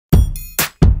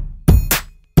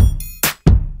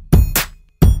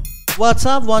What's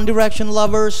up, One Direction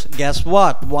lovers? Guess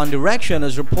what? One Direction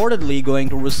is reportedly going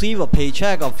to receive a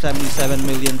paycheck of $77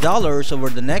 million over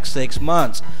the next 6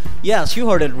 months. Yes, you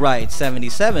heard it right,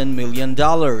 $77 million.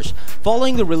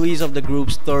 Following the release of the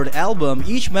group's third album,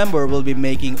 each member will be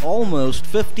making almost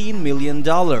 $15 million.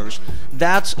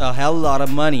 That's a hell lot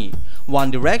of money.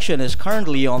 One Direction is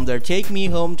currently on their Take Me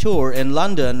Home tour in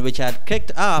London, which had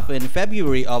kicked off in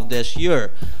February of this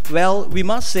year. Well, we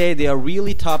must say they are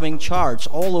really topping charts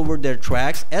all over their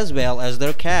tracks as well as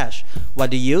their cash.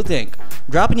 What do you think?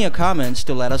 Drop in your comments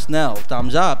to let us know.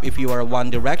 Thumbs up if you are a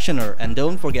One Directioner, and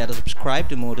don't forget to subscribe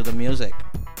to More to the Music.